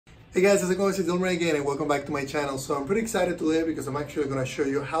Hey guys, how's it going? It's Dilmer again and welcome back to my channel. So I'm pretty excited today because I'm actually going to show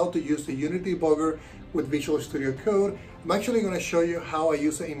you how to use the Unity Debugger with Visual Studio Code. I'm actually going to show you how I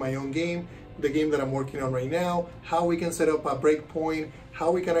use it in my own game, the game that I'm working on right now, how we can set up a breakpoint,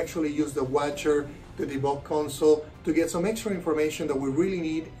 how we can actually use the watcher, the debug console to get some extra information that we really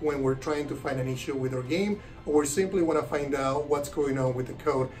need when we're trying to find an issue with our game or we simply want to find out what's going on with the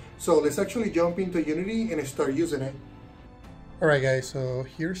code. So let's actually jump into Unity and start using it. Alright guys, so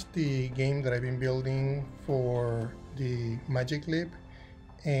here's the game that I've been building for the Magic Leap,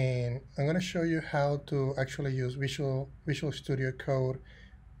 and I'm going to show you how to actually use Visual Studio Code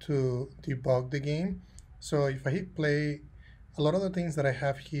to debug the game. So if I hit play, a lot of the things that I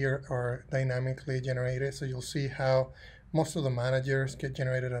have here are dynamically generated, so you'll see how most of the managers get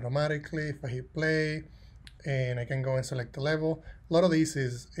generated automatically. If I hit play, and I can go and select the level. A lot of this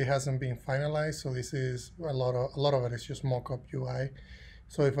it hasn't been finalized, so this is a lot of it is just mock-up UI.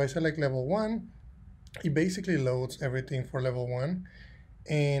 So if I select level 1, it basically loads everything for level 1.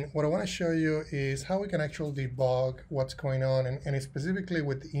 And what I want to show you is how we can actually debug what's going on, and specifically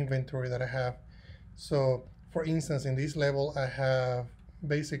with the inventory that I have. So for instance, in this level, I have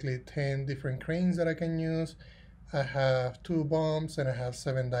basically 10 different cranes that I can use. I have 2 bombs and I have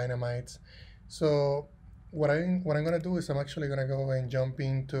 7 dynamites. So what I'm going to do is I'm actually going to go and jump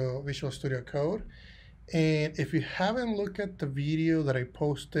into Visual Studio Code. And if you haven't looked at the video that I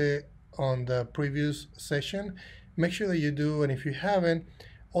posted on the previous session, make sure that you do. And if you haven't,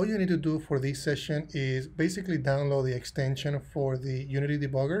 all you need to do for this session is basically download the extension for the Unity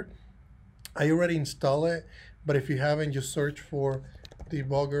Debugger. I already installed it, but if you haven't, just search for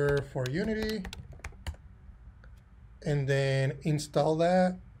Debugger for Unity and then install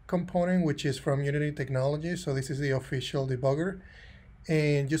that component, which is from Unity Technology. So this is the official debugger,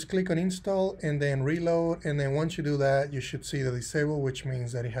 and just click on install and then reload, and then once you do that, you should see the disable, which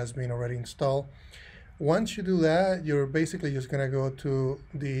means that it has been already installed. Once you do that, you're basically just going to go to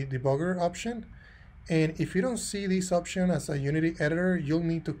the debugger option, and if you don't see this option as a Unity editor, you'll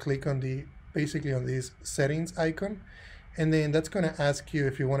need to click on basically on this settings icon, and then that's going to ask you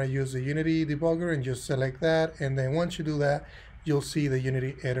if you want to use the Unity debugger, and just select that, and then once you do that, you'll see the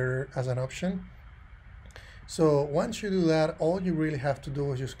Unity editor as an option. So once you do that, all you really have to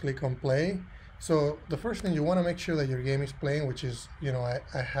do is just click on play. So the first thing, you want to make sure that your game is playing, which is, I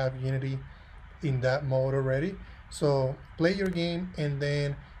have Unity in that mode already. So play your game and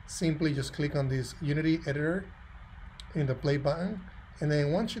then simply just click on this Unity editor in the play button. And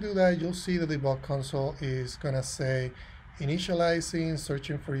then once you do that, you'll see the debug console is going to say initializing,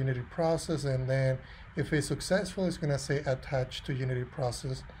 searching for Unity process, and then if it's successful, it's going to say attach to Unity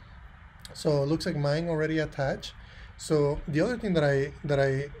process. So it looks like mine already attached. So the other thing that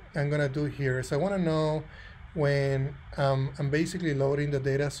I'm going to do here is I want to know when I'm basically loading the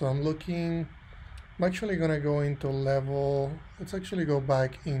data. So I'm actually going to go into level. Let's actually go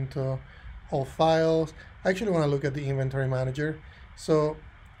back into all files. I actually want to look at the inventory manager. So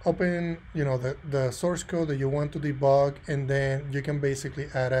open, the source code that you want to debug, and then you can basically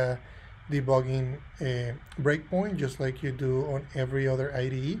add a debugging breakpoint just like you do on every other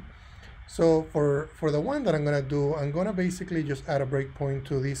IDE. So for the one that I'm going to do, I'm going to basically just add a breakpoint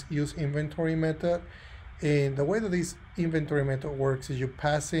to this use inventory method. And the way that this inventory method works is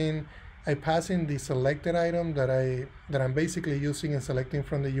I pass in the selected item that I'm basically using and selecting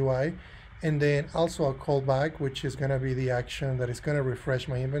from the UI, and then also a callback, which is going to be the action that is going to refresh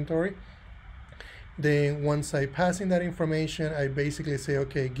my inventory. Then once I pass in that information, I basically say,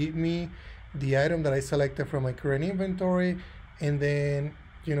 okay, give me the item that I selected from my current inventory, and then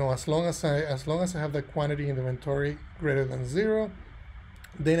as long as I have the quantity in the inventory greater than 0,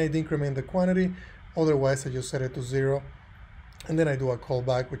 then I increment the quantity. Otherwise, I just set it to 0, and then I do a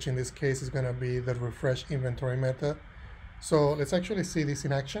callback, which in this case is going to be the refresh inventory method. So let's actually see this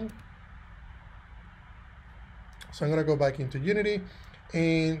in action. So I'm going to go back into Unity.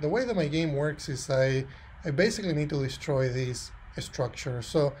 And the way that my game works is I basically need to destroy this structure.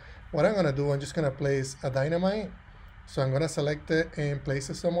 So what I'm going to do, I'm just going to place a dynamite. So I'm going to select it and place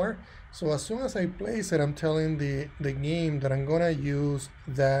it somewhere. So as soon as I place it, I'm telling the game that I'm going to use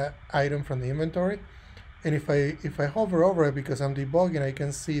that item from the inventory. And if I hover over it, because I'm debugging, I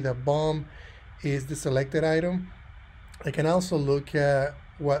can see the bomb is the selected item. I can also look at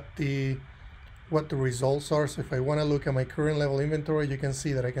what the results are. So if I want to look at my current level inventory, you can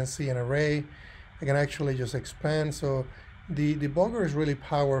see that I can see an array. I can actually just expand. So the debugger is really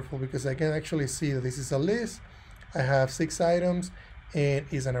powerful because I can actually see that this is a list. I have 6 items and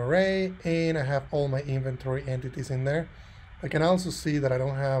it's an array, and I have all my inventory entities in there. I can also see that I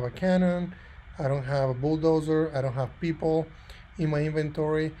don't have a cannon, I don't have a bulldozer, I don't have people in my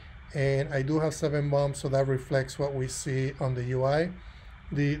inventory. and I do have 7 bumps, so that reflects what we see on the UI.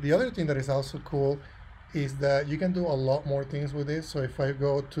 The other thing that is also cool is that you can do a lot more things with this. So if I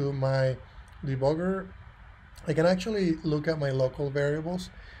go to my debugger, I can actually look at my local variables.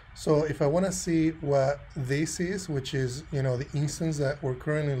 So if I want to see what this is, which is, the instance that we're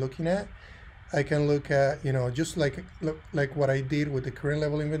currently looking at, I can look at, just like what I did with the current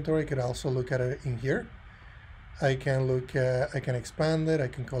level inventory. I could also look at it in here. I can expand it, I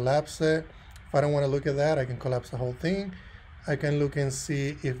can collapse it. If I don't want to look at that, I can collapse the whole thing. I can look and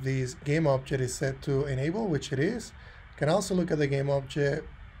see if this game object is set to enable, which it is. I can also look at the game object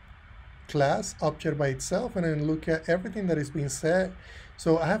class object by itself and then look at everything that is being set.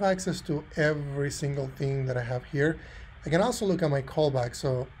 So I have access to every single thing that I have here. I can also look at my callback.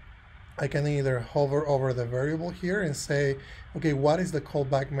 So I can either hover over the variable here and say, okay, what is the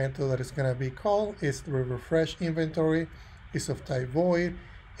callback method that is going to be called? It's the refresh inventory, is of type void,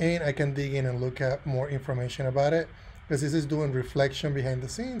 and I can dig in and look at more information about it, because this is doing reflection behind the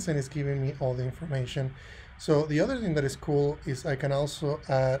scenes and it's giving me all the information. So the other thing that is cool is I can also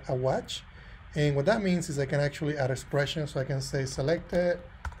add a watch, and what that means is I can actually add expressions. So I can say selected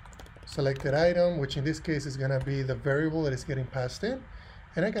item, which in this case is going to be the variable that is getting passed in.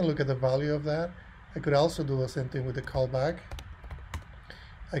 And I can look at the value of that. I could also do the same thing with the callback.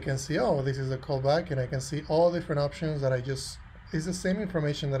 I can see, oh, this is the callback, and I can see all different options that it's the same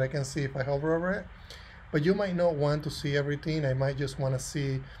information that I can see if I hover over it. But you might not want to see everything. I might just want to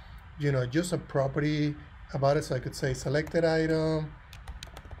see, just a property about it. So I could say selected item,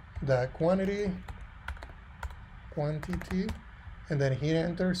 that quantity, and then hit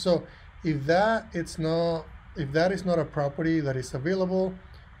enter. So if that is not a property that is available,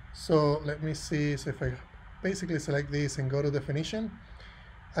 so let me see. So if I basically select this and go to definition,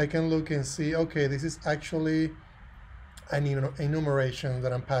 I can look and see, okay, this is actually an enumeration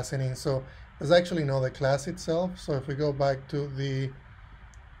that I'm passing in. So there's actually not the class itself. So if we go back to the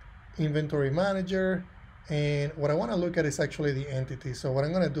inventory manager, and what I want to look at is actually the entity. So what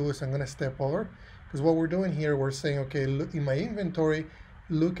I'm going to do is I'm going to step over, because what we're doing here, we're saying, okay, look in my inventory,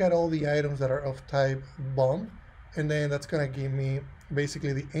 look at all the items that are of type bomb, and then that's going to give me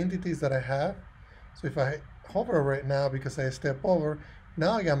basically the entities that I have. So if I hover over it now, because I step over,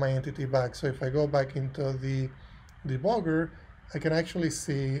 now I got my entity back. So if I go back into the debugger, I can actually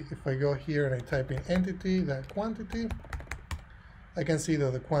see, if I go here and I type in entity, that quantity, I can see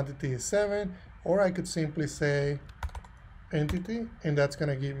that the quantity is 7, or I could simply say entity, and that's going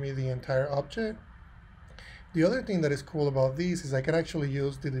to give me the entire object. The other thing that is cool about these is I can actually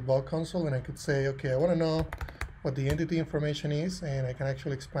use the debug console, and I could say, okay, I want to know what the entity information is, and I can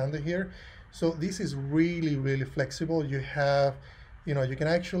actually expand it here. So this is really, really flexible. You have, you can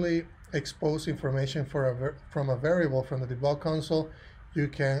actually expose information from a variable from the debug console. You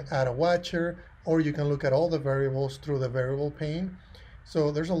can add a watcher, or you can look at all the variables through the variable pane.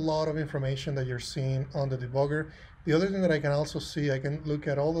 So there's a lot of information that you're seeing on the debugger. The other thing that I can also see, I can look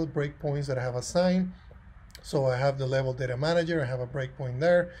at all the breakpoints that I have assigned. So I have the level data manager, I have a breakpoint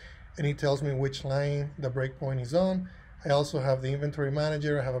there, and it tells me which line the breakpoint is on. I also have the inventory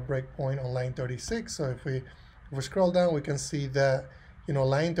manager, I have a breakpoint on line 36. So if we scroll down, we can see that,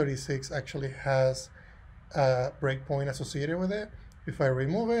 line 36 actually has a breakpoint associated with it. If I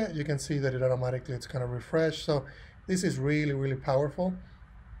remove it, you can see that it's going to refresh. So this is really, really powerful.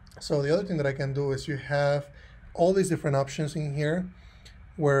 So the other thing that I can do is you have all these different options in here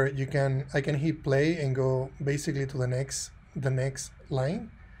where I can hit play and go basically to the next line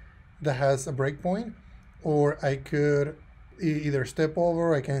that has a breakpoint, or I could either step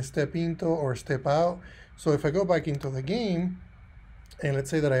over, I can step into, or step out. So if I go back into the game, and let's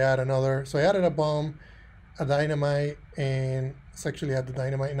say that I add another, so I added a bomb, a dynamite, and let's actually add the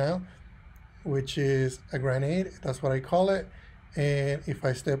dynamite now, which is a grenade, that's what I call it. And if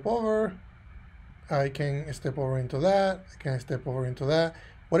I step over, I can step over into that, I can step over into that.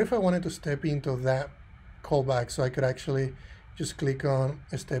 What if I wanted to step into that callback? So I could actually just click on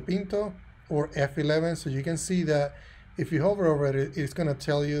step into or F11. So you can see that if you hover over it, it's going to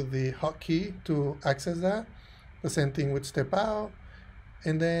tell you the hotkey to access that. The same thing with step out,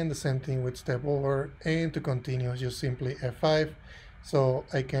 and then the same thing with step over, and to continue, just simply F5. So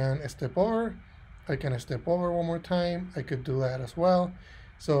I can step over, I can step over one more time, I could do that as well.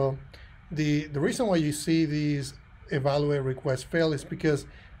 So the reason why you see these evaluate requests fail is because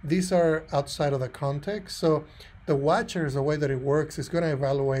these are outside of the context. So the watchers, the way that it works, is going to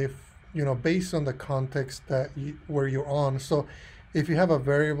evaluate, based on the context where you're on. So if you have a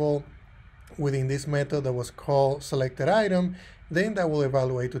variable within this method that was called selected item, then that will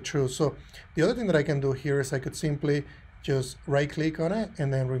evaluate to true. So the other thing that I can do here is I could simply just right click on it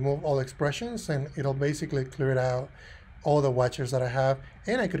and then remove all expressions, and it'll basically clear it out all the watchers that I have.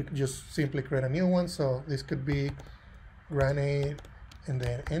 And I could just simply create a new one. So this could be grenade and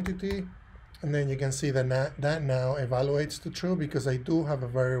then entity, and then you can see that now evaluates to true because I do have a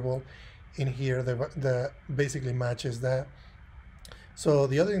variable in here that basically matches that. So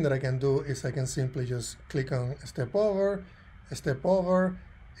the other thing that I can do is I can simply just click on step over,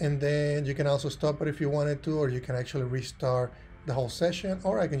 and then you can also stop it if you wanted to, or you can actually restart the whole session,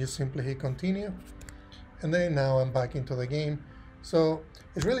 or I can just simply hit continue. And then now I'm back into the game. So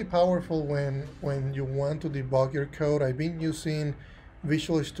it's really powerful when you want to debug your code. I've been using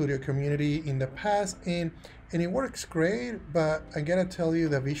Visual Studio Community in the past, and it works great, but I gotta tell you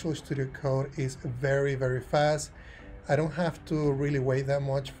that Visual Studio Code is very, very fast. I don't have to really wait that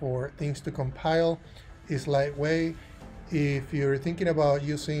much for things to compile. It's lightweight. If you're thinking about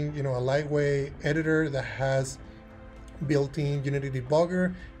using, a lightweight editor that has built-in Unity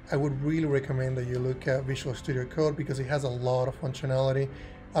Debugger, I would really recommend that you look at Visual Studio Code because it has a lot of functionality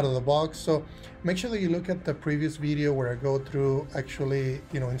out of the box. So make sure that you look at the previous video where I go through actually,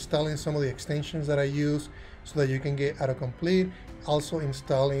 installing some of the extensions that I use so that you can get autocomplete, also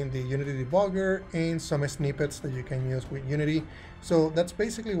installing the Unity Debugger and some snippets that you can use with Unity. So that's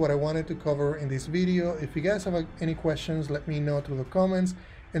basically what I wanted to cover in this video. If you guys have any questions, let me know through the comments,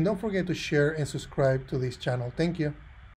 and don't forget to share and subscribe to this channel. Thank you.